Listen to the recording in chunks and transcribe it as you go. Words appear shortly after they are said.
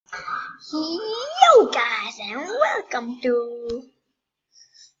Yo guys, and welcome to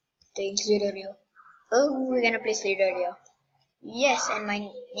the Sliderio. Oh, we're gonna play Sliderio. Yes, and my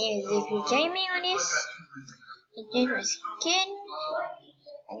name is Zephyr Gaming on this. I changed my skin.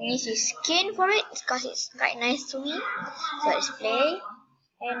 I need to skin for it because it's quite nice to me. So let's play.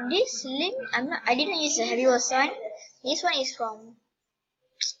 And this link, I didn't use the heavy one. This one is from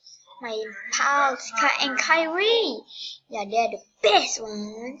my pals Kai and Kyrie. Yeah, they're the best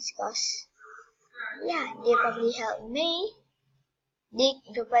ones because yeah, they probably helped me. They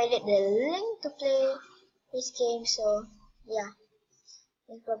provided the link to play this game, so yeah,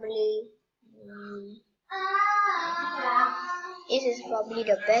 it's probably this is probably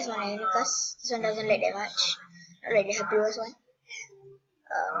the best one ever because this one doesn't lag that much. Not like the happiest one.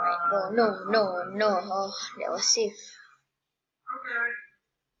 Right. No. Oh, that was safe.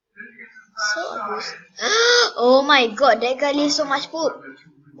 So obvious. Oh my god, that guy leaves so much poop.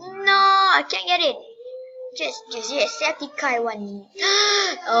 No, I can't get it. Just Septicai one.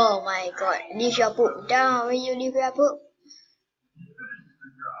 Oh my god, leave your poop down. When you leave your poop,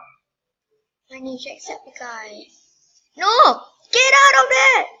 I need to Septicai. No, get out of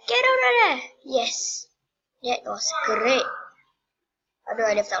there. Get out of there. Yes, that was great. Although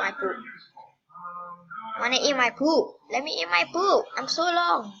I left out my poop. I wanna eat my poop. Let me eat my poop. I'm so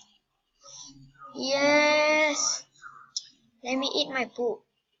long. Yes. Let me eat my poop.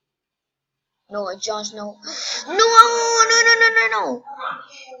 No, Jones, no.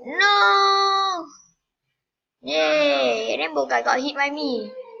 No. Yay, Rainbow guy got hit by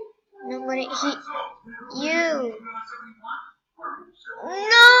me. No, I'm gonna hit you.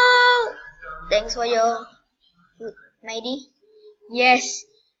 No. Thanks for your matey. Yes,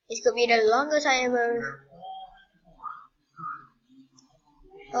 this could be the longest I ever.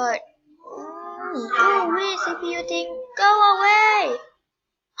 But go away, CPU thing. Go away.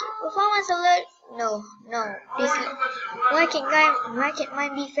 Performance alert. No, please. Why can't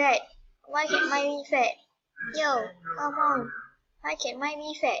mine be fat? Why can't mine be fat? Yo, come on. Why can't mine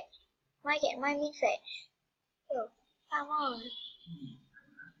be fat? Why can't mine be fat? Yo, come on.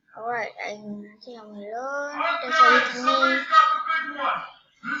 Alright, I think I'm alone. Thanks for hitting me.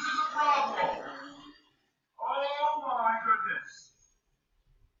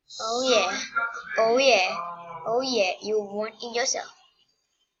 Oh yeah, you won't eat yourself.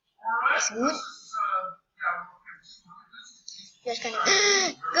 That's good. Just gonna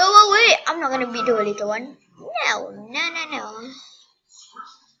go away. I'm not gonna beat the little one. No.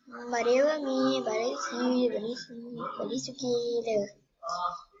 Whatever me, but it's you, but it's together.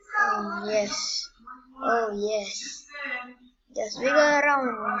 Oh yes. Just wiggle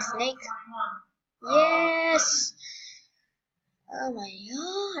around, snake. Yes. Oh my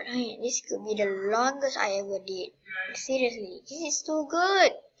god, this could be the longest I ever did. Seriously, this is too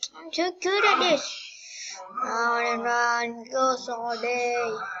good. I'm too good at this. Round and round goes all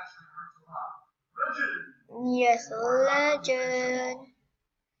day. Yes, legend.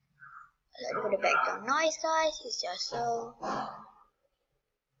 Let's put the background noise, guys. It's just so.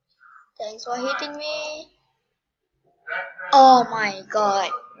 Thanks for hitting me. Oh my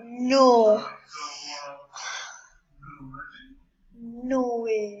god, no. No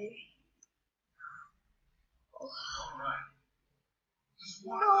way.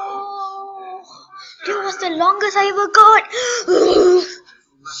 No. That was the longest I ever got.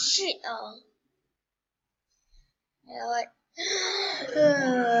 Shit. You know what?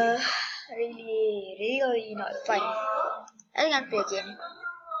 Really not fun. I think I'll play again.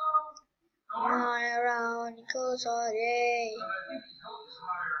 Run around goes all day.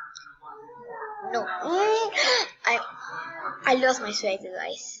 No. I lost my swagger,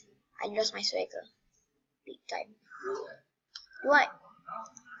 guys. I lost my swagger. Big time. What?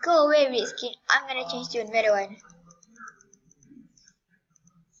 Go away, red skin. I'm gonna change to another one.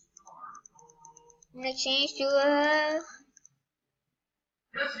 I'm gonna change to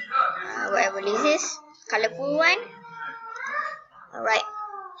whatever this is. Colorful one. Alright.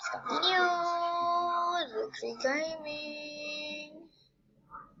 Let's continue. Victory gaming.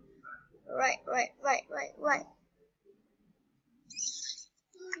 Right.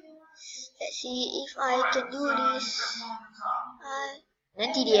 Let's see if I can do this.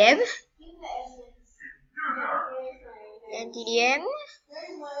 NTDM.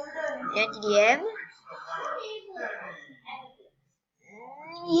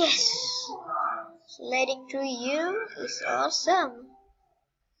 Yes. Sliding through you is awesome.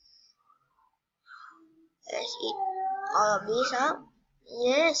 Let's eat all of this up.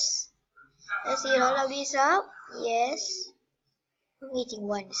 Yes. Let's eat all of this up. Yes. I'm eating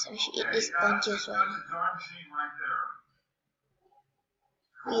once. I should eat this bunches one.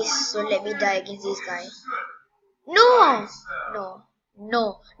 Please don't let me die against this guy. No! No.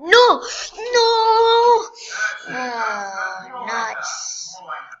 No. No! No! Ah, nuts.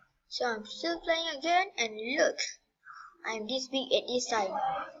 So I'm still playing again, and look. I'm this big at this time.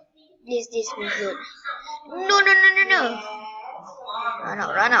 This will good. No, no, no, no, no. Run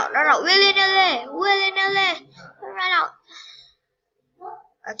out, run out, run out. Willy-nilly, willy-nilly. Run out.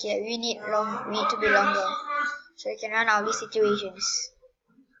 Okay, we need to be longer. So we can run out of these situations.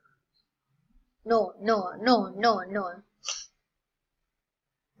 No, no, no, no, no.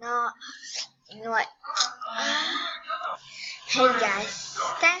 No, you know what? Hey guys,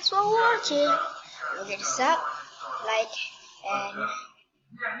 thanks for watching. Don't forget to sub, like, and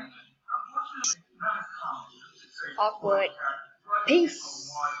awkward.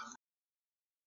 Peace.